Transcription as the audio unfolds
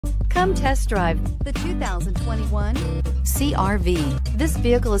Come test drive the 2021 CR-V. This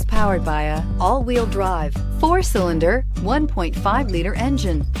vehicle is powered by a all-wheel drive, 4-cylinder, 1.5-liter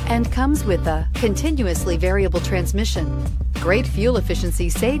engine and comes with a continuously variable transmission. Great fuel efficiency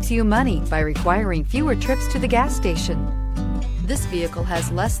saves you money by requiring fewer trips to the gas station. This vehicle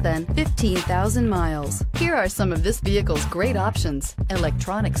has less than 15,000 miles. Here are some of this vehicle's great options: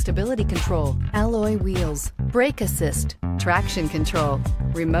 electronic stability control, alloy wheels, brake assist, traction control,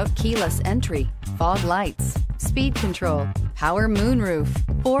 remote keyless entry, fog lights, speed control, power moonroof,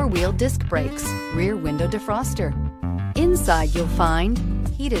 4-wheel disc brakes, rear window defroster. Inside you'll find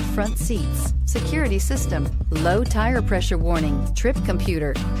heated front seats, security system, low tire pressure warning, trip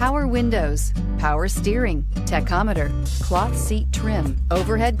computer, power windows, power steering, tachometer, cloth seat trim,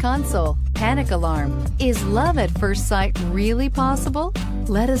 overhead console, panic alarm. Is love at first sight really possible?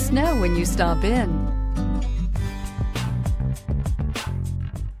 Let us know when you stop in.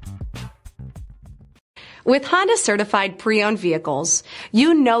 With Honda certified pre-owned vehicles,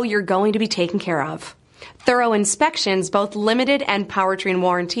 you know you're going to be taken care of. Thorough inspections, both limited and powertrain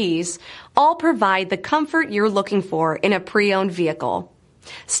warranties, all provide the comfort you're looking for in a pre-owned vehicle.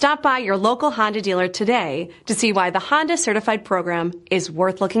 Stop by your local Honda dealer today to see why the Honda certified program is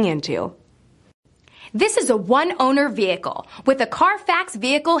worth looking into. This is a one-owner vehicle with a CARFAX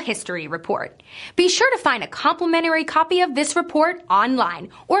Vehicle History Report. Be sure to find a complimentary copy of this report online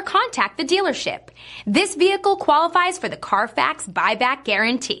or contact the dealership. This vehicle qualifies for the CARFAX Buyback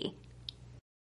Guarantee.